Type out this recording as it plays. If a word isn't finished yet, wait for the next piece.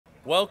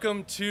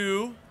Welcome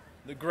to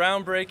the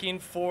groundbreaking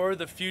for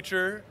the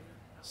future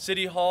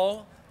City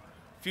Hall,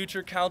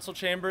 future council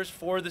chambers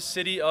for the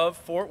city of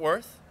Fort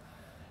Worth.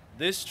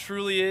 This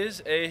truly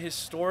is a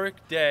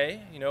historic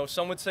day. You know,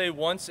 some would say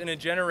once in a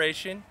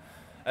generation.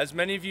 As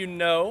many of you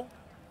know,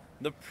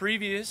 the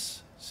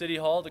previous City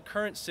Hall, the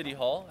current City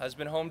Hall, has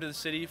been home to the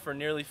city for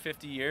nearly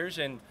 50 years.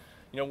 And,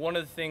 you know, one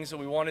of the things that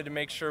we wanted to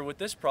make sure with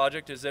this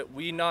project is that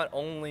we not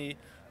only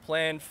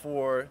plan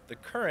for the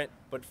current,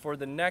 but for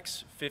the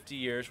next 50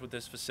 years with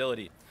this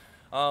facility.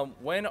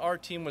 When our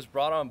team was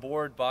brought on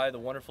board by the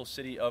wonderful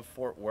city of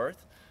Fort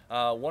Worth,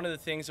 one of the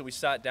things that we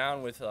sat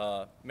down with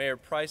Mayor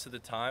Price at the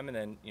time, and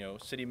then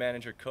City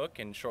Manager Cook,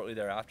 and shortly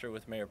thereafter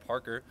with Mayor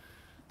Parker,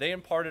 they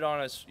imparted on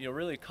us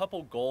really a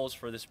couple goals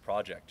for this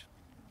project.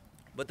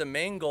 But the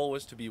main goal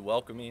was to be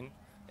welcoming,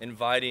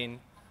 inviting,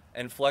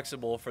 and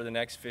flexible for the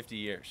next 50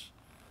 years.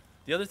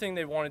 The other thing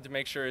they wanted to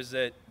make sure is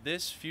that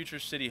this future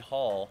City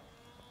Hall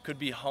could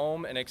be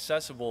home and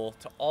accessible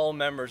to all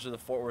members of the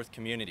Fort Worth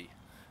community.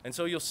 And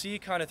so you'll see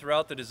kind of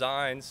throughout the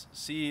designs,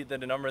 see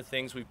that a number of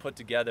things we put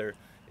together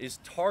is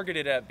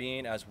targeted at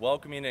being as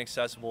welcoming and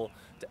accessible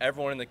to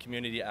everyone in the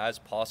community as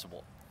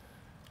possible.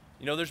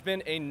 You know, there's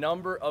been a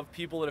number of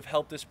people that have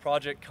helped this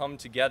project come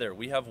together.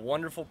 We have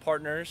wonderful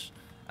partners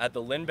at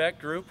the Lindbeck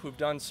Group who've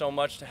done so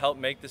much to help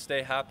make this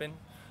day happen.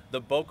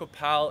 The Boca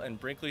Powell and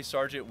Brinkley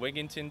Sargent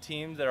Wigginton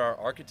team, that our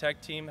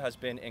architect team, has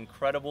been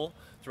incredible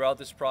throughout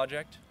this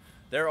project.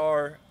 There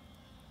are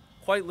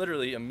quite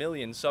literally a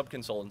million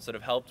sub-consultants that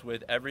have helped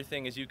with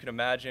everything, as you can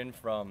imagine,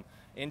 from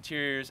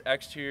interiors,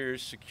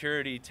 exteriors,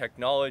 security,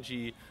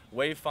 technology,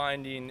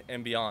 wayfinding,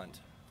 and beyond.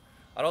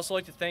 I'd also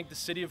like to thank the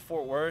city of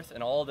Fort Worth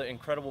and all the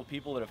incredible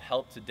people that have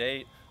helped to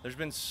date. There's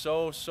been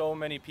so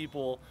many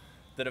people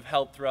that have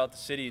helped throughout the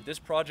city. This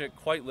project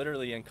quite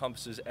literally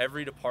encompasses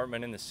every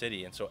department in the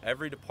city, and so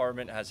every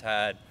department has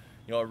had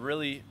a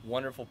really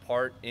wonderful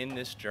part in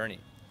this journey.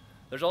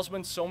 There's also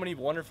been so many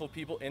wonderful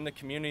people in the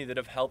community that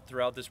have helped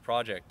throughout this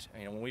project.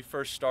 When we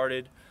first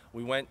started,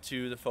 we went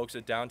to the folks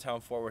at Downtown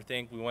Fort Worth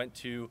Inc. We went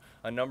to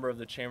a number of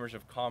the chambers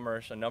of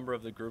commerce, a number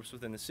of the groups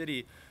within the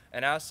city,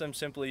 and asked them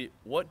simply,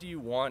 what do you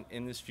want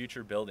in this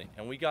future building?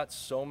 And we got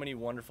so many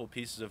wonderful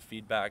pieces of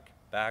feedback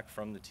back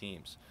from the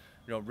teams.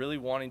 Really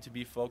wanting to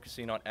be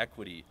focusing on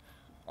equity,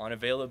 on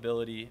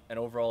availability, and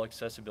overall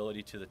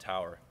accessibility to the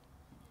tower.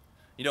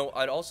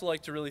 I'd also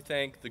like to really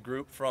thank the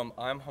group from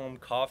I'm Home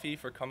Coffee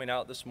for coming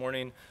out this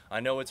morning. I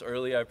know it's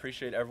early, I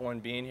appreciate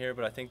everyone being here,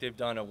 but I think they've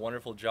done a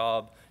wonderful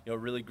job,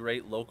 really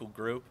great local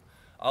group.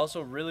 I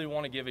also really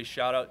want to give a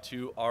shout out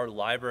to our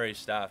library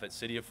staff at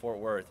City of Fort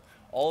Worth.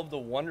 All of the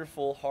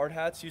wonderful hard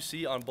hats you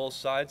see on both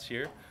sides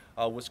here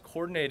was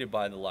coordinated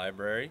by the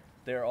library.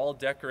 They're all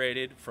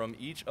decorated from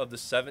each of the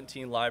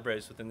 17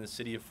 libraries within the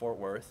City of Fort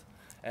Worth,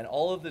 and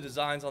all of the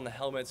designs on the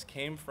helmets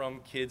came from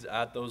kids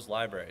at those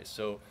libraries.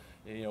 So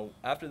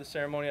after the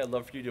ceremony, I'd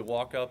love for you to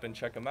walk up and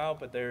check them out,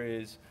 but there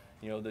is,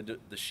 the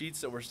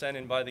sheets that were sent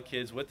in by the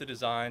kids with the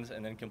designs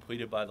and then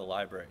completed by the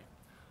library.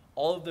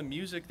 All of the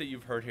music that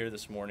you've heard here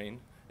this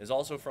morning is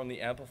also from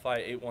the Amplify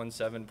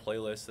 817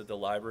 playlist that the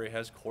library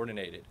has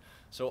coordinated.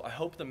 So I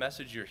hope the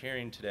message you're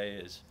hearing today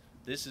is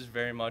this is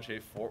very much a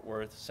Fort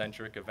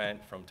Worth-centric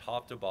event from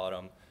top to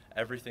bottom,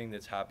 everything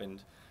that's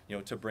happened,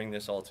 to bring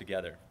this all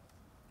together.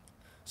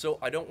 So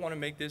I don't want to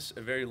make this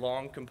a very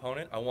long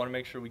component. I want to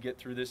make sure we get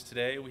through this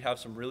today. We have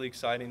some really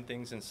exciting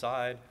things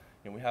inside,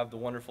 and we have the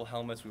wonderful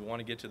helmets. We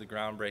want to get to the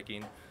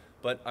groundbreaking.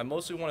 But I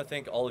mostly want to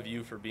thank all of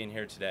you for being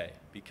here today,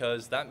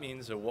 because that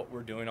means that what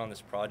we're doing on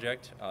this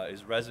project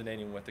is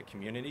resonating with the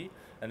community,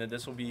 and that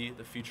this will be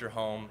the future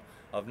home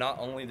of not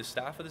only the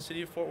staff of the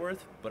City of Fort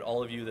Worth, but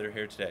all of you that are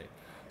here today.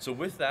 So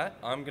with that,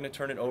 I'm going to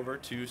turn it over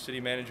to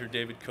City Manager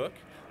David Cook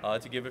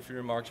to give a few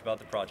remarks about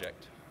the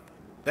project.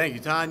 Thank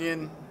you,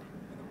 Tanyan.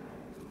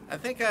 I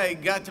think I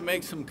got to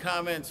make some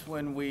comments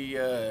when we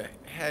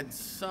had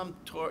some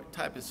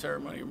type of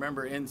ceremony,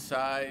 remember,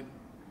 inside.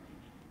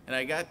 And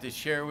I got to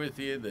share with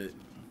you that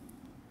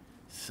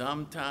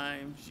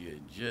sometimes you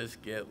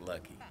just get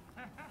lucky,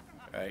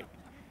 right?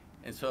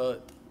 And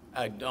so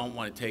I don't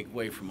want to take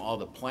away from all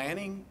the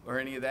planning or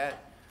any of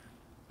that,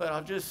 but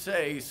I'll just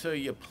say, so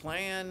you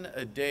plan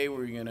a day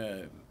where you're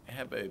gonna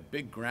have a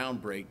big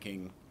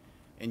groundbreaking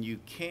and you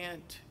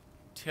can't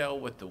tell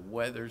what the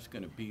weather's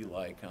gonna be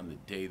like on the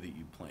day that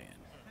you plan,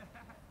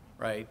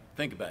 right?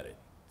 Think about it.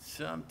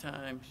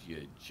 Sometimes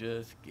you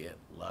just get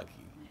lucky.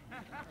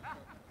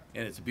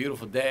 And it's a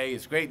beautiful day.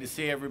 It's great to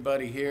see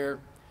everybody here.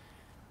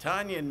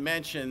 Tanya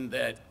mentioned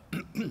that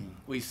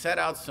we set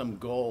out some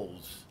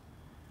goals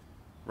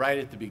right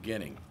at the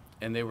beginning,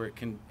 and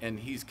and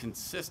he's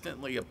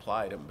consistently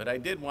applied them. But I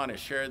did want to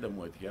share them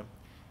with you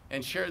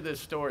and share this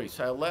story.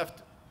 So I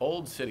left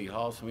old City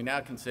Hall, so we now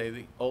can say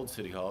the old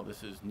City Hall.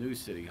 This is new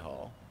City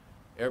Hall.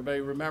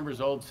 Everybody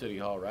remembers old City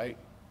Hall, right?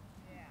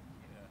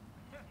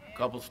 Yeah.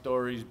 Couple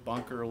stories,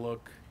 bunker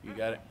look. You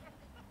got it?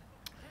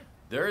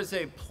 There is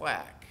a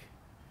plaque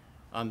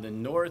on the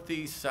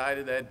northeast side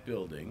of that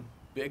building,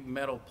 big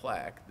metal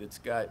plaque that's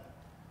got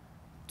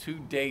 2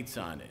 dates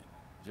on it.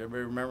 Does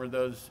everybody remember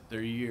those?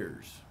 They're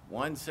years.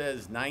 One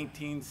says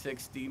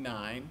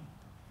 1969,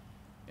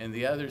 and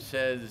the other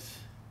says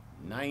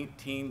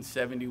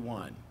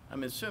 1971.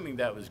 I'm assuming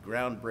that was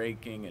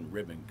groundbreaking and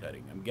ribbon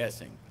cutting, I'm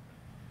guessing.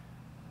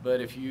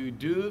 But if you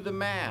do the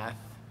math,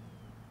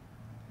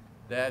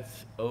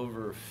 that's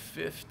over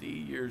 50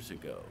 years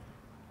ago,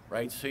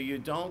 right? So you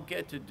don't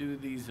get to do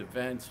these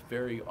events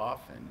very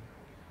often.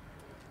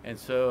 And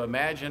so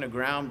imagine a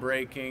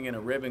groundbreaking and a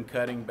ribbon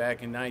cutting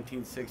back in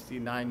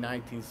 1969,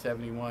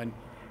 1971.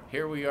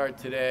 Here we are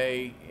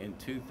today in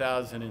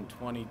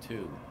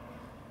 2022.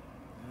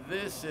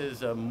 This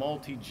is a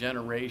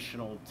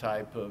multi-generational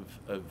type of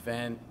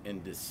event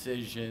and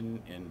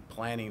decision and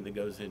planning that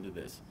goes into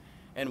this.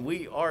 And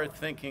we are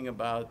thinking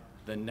about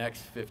the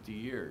next 50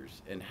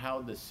 years and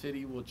how the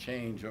city will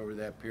change over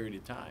that period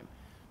of time.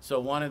 So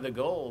one of the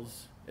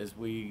goals as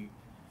we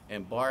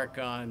embark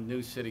on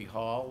New City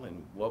Hall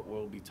and what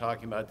we'll be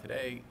talking about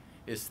today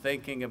is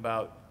thinking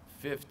about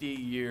 50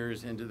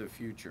 years into the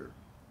future.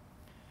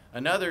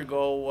 Another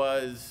goal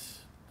was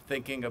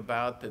thinking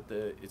about that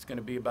it's going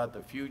to be about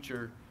the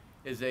future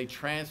is a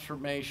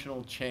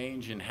transformational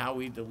change in how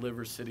we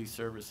deliver city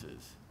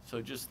services.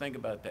 So just think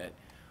about that.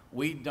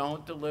 We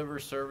don't deliver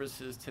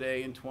services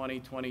today in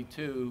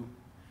 2022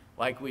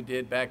 like we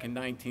did back in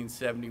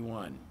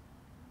 1971.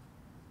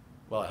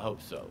 Well, I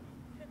hope so.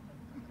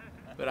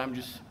 But I'm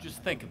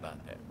just think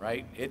about that,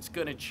 right? It's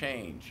going to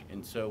change,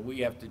 and so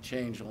we have to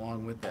change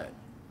along with that.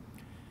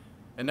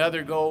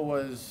 Another goal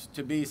was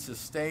to be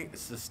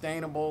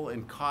sustainable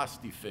and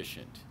cost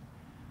efficient.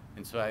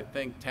 And so I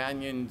think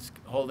Tanya's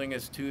holding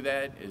us to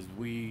that as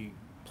we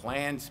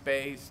plan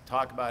space,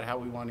 talk about how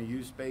we want to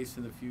use space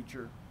in the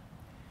future.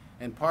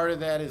 And part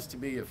of that is to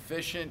be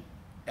efficient,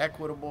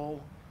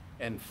 equitable,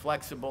 and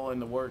flexible in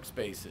the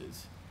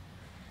workspaces.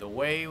 The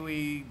way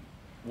we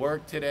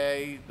work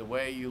today, the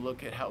way you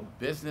look at how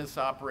business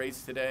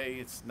operates today,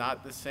 it's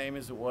not the same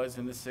as it was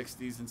in the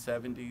 60s and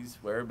 70s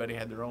where everybody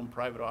had their own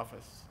private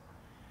office,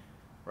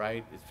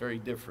 right? It's very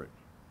different.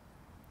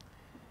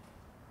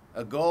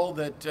 A goal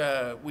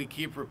that we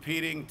keep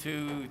repeating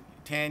to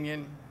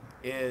Tanyan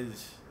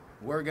is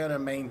we're going to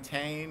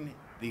maintain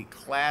the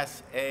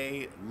Class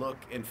A look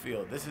and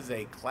feel. This is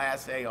a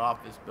Class A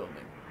office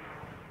building.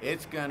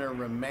 It's going to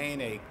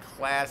remain a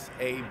Class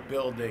A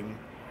building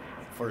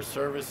for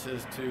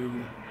services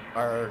to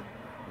our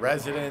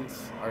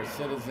residents, our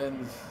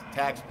citizens,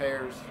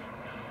 taxpayers.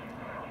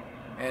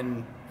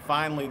 And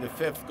finally, the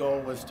fifth goal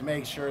was to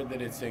make sure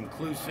that it's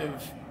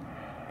inclusive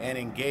and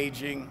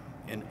engaging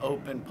in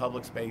open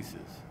public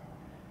spaces.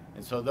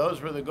 And so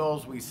those were the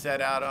goals we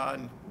set out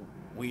on.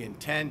 We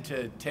intend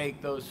to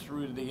take those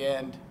through to the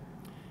end.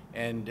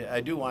 And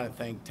I do want to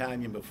thank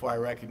Tanya before I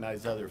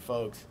recognize other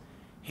folks.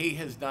 He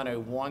has done a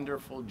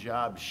wonderful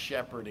job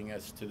shepherding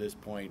us to this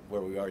point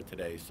where we are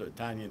today. So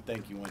Tanya,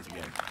 thank you once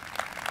again.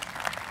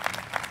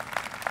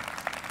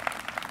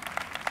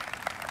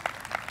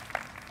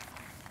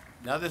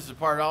 Now this is the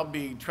part I'll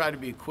try to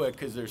be quick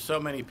because there's so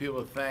many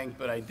people to thank,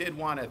 but I did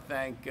want to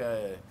thank,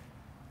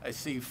 I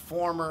see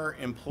former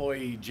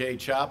employee Jay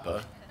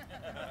Chapa.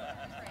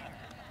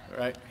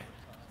 Right?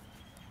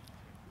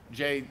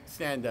 Jay,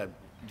 stand up.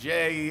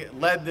 Jay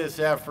led this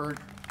effort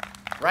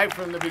right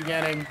from the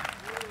beginning.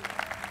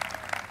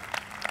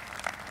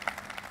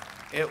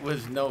 It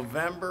was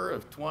November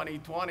of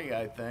 2020,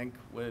 I think,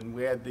 when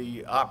we had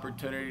the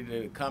opportunity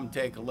to come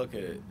take a look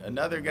at it.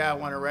 Another guy I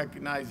want to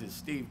recognize is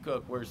Steve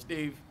Cook. Where's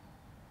Steve?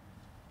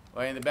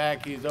 Way in the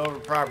back, he's over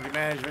property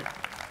management.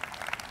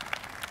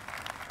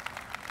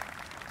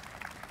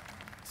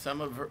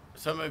 Some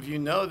of you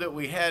know that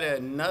we had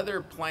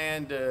another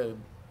plan to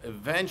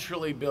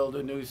eventually build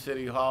a new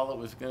city hall. It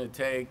was going to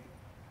take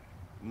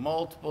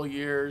multiple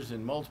years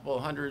and multiple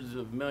hundreds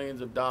of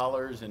millions of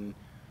dollars and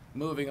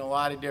moving a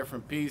lot of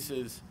different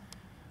pieces.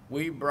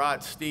 We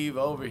brought Steve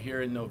over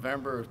here in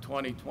November of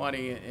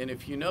 2020, and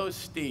if you know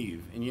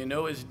Steve and you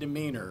know his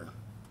demeanor,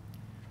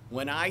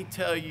 when I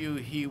tell you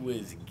he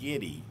was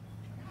giddy,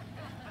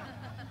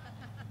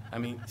 I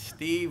mean,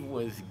 Steve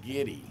was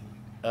giddy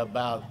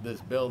about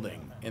this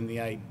building and the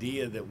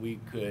idea that we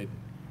could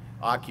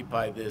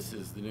occupy this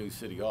as the new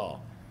city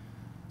hall.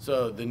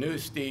 So the new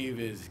Steve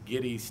is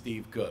giddy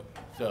Steve Cook.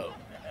 So,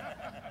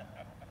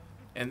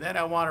 and then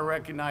I want to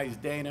recognize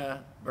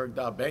Dana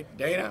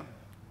Bergdahl.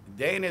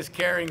 Dana's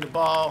carrying the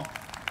ball.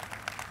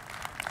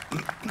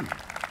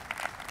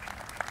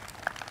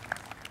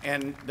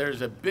 And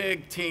there's a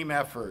big team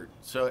effort.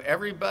 So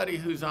everybody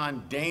who's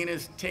on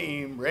Dana's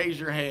team, raise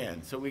your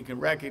hand so we can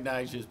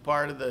recognize you as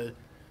part of the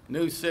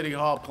new City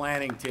Hall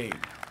planning team.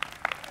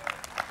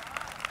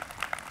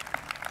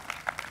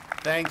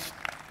 Thanks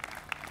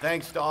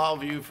to all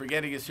of you for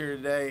getting us here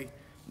today.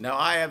 Now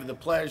I have the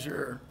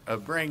pleasure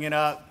of bringing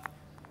up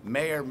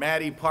Mayor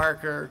Maddie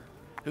Parker,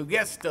 who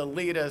gets to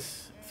lead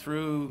us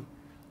through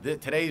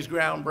today's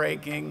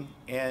groundbreaking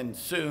and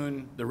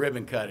soon the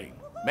ribbon cutting.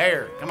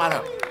 Mayor, come on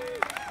up.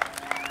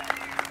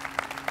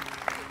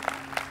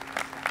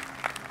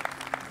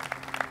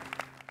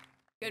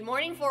 Good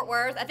morning, Fort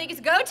Worth. I think it's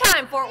go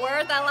time, Fort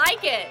Worth. I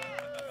like it.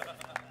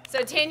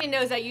 So Tanya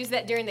knows I used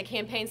that during the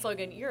campaign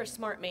slogan, "You're a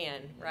smart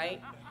man,"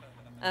 right?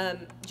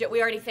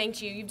 We already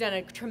thanked you. You've done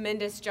a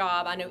tremendous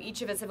job. I know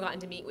each of us have gotten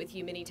to meet with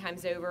you many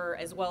times over,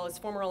 as well as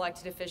former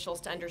elected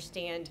officials, to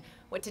understand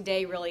what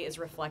today really is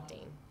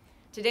reflecting.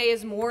 Today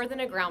is more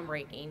than a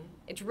groundbreaking.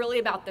 It's really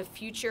about the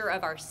future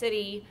of our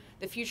city,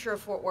 the future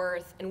of Fort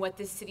Worth, and what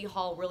this City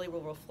Hall really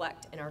will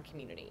reflect in our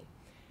community.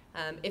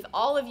 If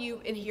all of you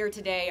in here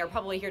today are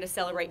probably here to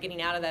celebrate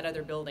getting out of that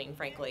other building,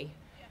 frankly.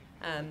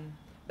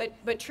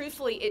 But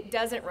truthfully, it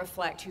doesn't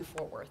reflect who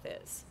Fort Worth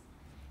is.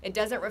 It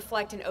doesn't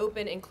reflect an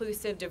open,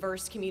 inclusive,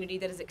 diverse community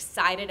that is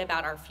excited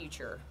about our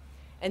future.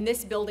 And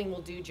this building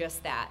will do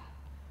just that.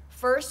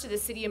 First, to the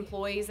city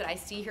employees that I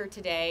see here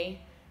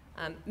today,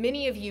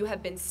 many of you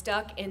have been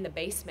stuck in the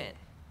basement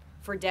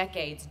for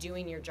decades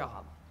doing your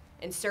job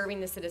and serving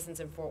the citizens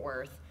in Fort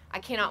Worth. I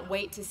cannot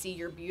wait to see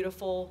your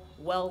beautiful,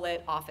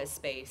 well-lit office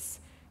space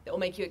that will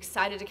make you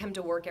excited to come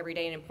to work every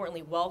day and,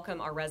 importantly,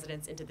 welcome our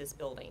residents into this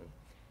building.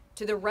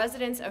 To the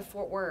residents of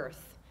Fort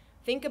Worth,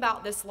 think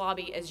about this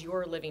lobby as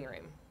your living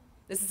room.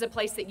 This is a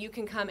place that you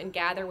can come and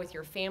gather with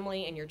your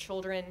family and your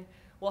children.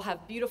 We'll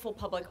have beautiful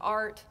public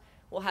art.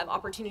 We'll have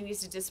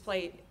opportunities to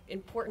display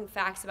important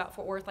facts about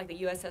Fort Worth, like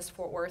the USS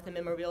Fort Worth and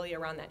memorabilia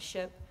around that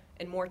ship,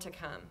 and more to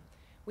come.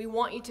 We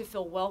want you to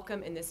feel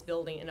welcome in this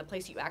building, in a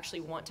place you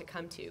actually want to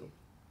come to.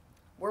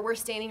 Where we're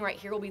standing right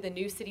here will be the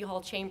new City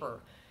Hall chamber.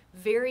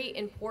 Very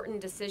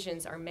important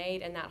decisions are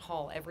made in that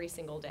hall every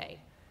single day.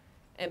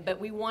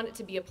 But we want it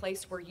to be a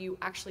place where you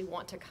actually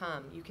want to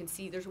come. You can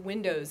see there's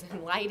windows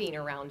and lighting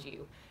around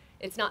you.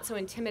 It's not so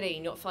intimidating.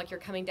 You don't feel like you're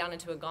coming down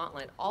into a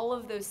gauntlet. All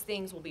of those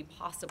things will be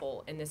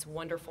possible in this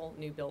wonderful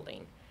new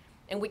building.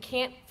 And we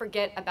can't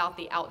forget about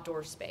the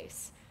outdoor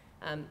space.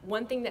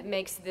 One thing that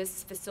makes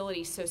this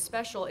facility so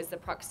special is the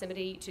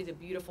proximity to the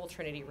beautiful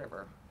Trinity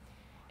River.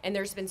 And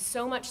there's been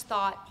so much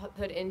thought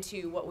put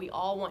into what we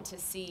all want to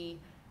see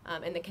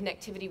and the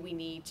connectivity we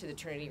need to the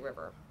Trinity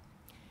River.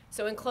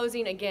 So in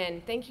closing,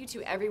 again, thank you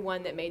to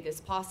everyone that made this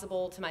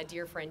possible, to my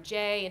dear friend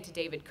Jay and to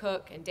David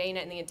Cook and Dana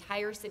and the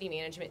entire city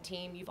management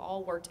team. You've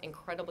all worked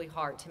incredibly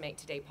hard to make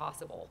today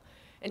possible.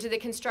 And to the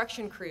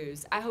construction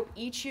crews, I hope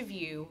each of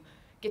you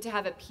get to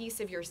have a piece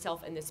of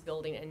yourself in this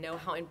building and know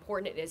how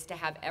important it is to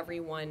have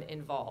everyone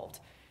involved.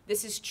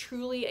 This is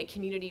truly a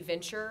community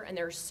venture, and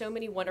there are so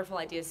many wonderful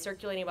ideas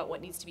circulating about what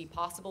needs to be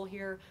possible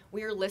here.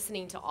 We are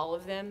listening to all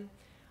of them.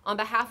 On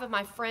behalf of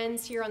my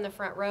friends here on the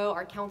front row,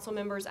 our council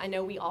members, I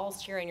know we all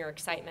share in your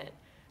excitement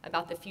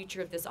about the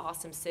future of this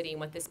awesome city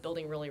and what this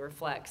building really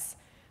reflects.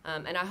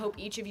 And I hope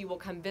each of you will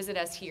come visit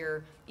us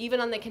here,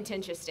 even on the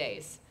contentious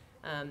days.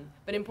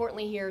 But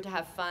importantly here to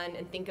have fun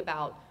and think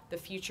about the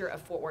future of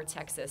Fort Worth,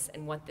 Texas,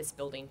 and what this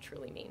building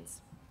truly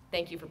means.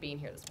 Thank you for being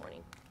here this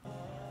morning.